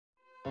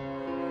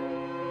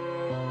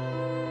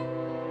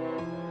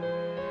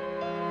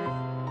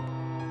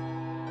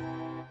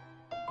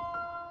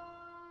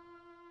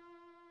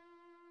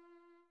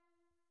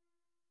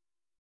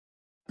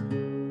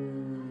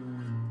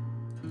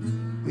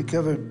We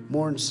covered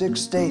more than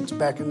 6 states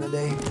back in the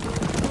day.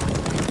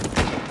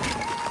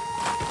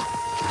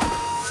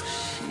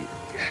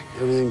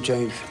 Everything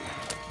changed.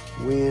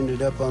 We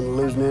ended up on the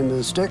losing end of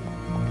the stick.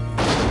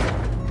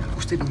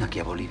 Usted vino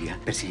aquí a Bolivia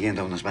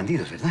persiguiendo a unos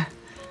bandidos, ¿verdad?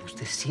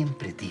 Usted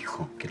siempre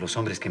dijo que los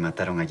hombres que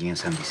mataron allí en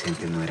San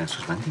Vicente no eran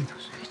sus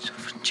bandidos.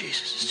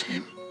 Jesus,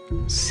 him.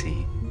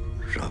 Sí.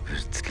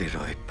 Robert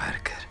Leroy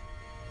Parker.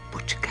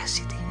 Butch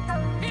Cassidy.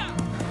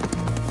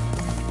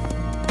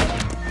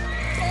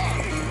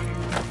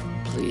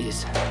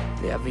 Please,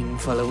 they have been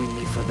following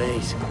me for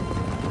days.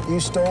 You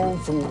stole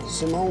from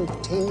Simone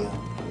Coutinho,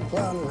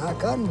 plowing in high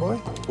cotton, boy.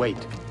 Wait.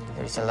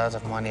 There's a lot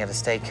of money at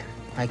stake.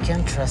 I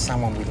can't trust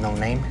someone with no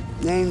name.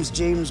 Name's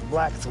James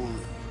Blackthorn,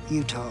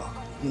 Utah,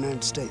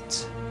 United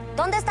States.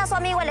 ¿Dónde está su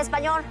amigo el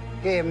español?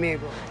 ¿Qué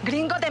amigo?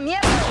 ¡Gringo de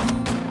mierda!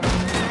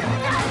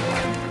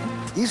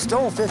 You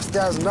stole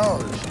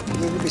 $50,000. You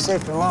need to be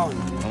safe and alone.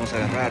 Vamos a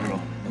agarrarlo.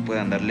 No puede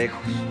andar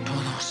lejos.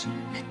 Todos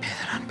me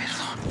pedirán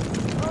perdón.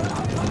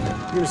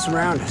 You're gonna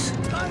surround us.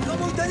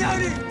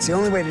 It's the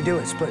only way to do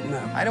it, splitting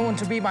up. I don't want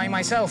to be by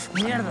myself.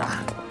 Mierda.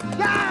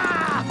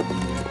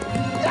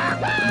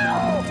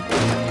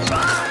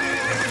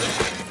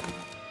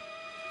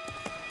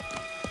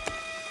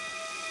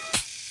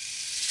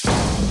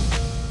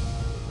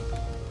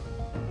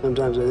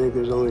 Sometimes I think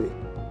there's only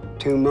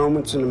 2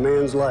 moments in a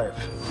man's life.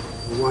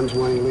 One's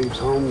when he leaves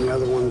home, the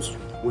other one's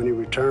when he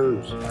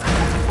returns.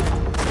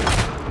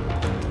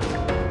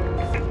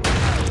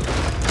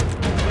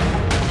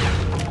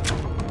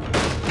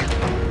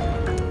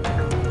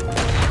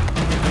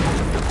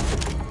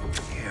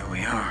 Here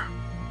we are,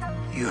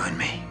 you and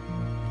me.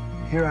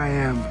 Here I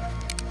am,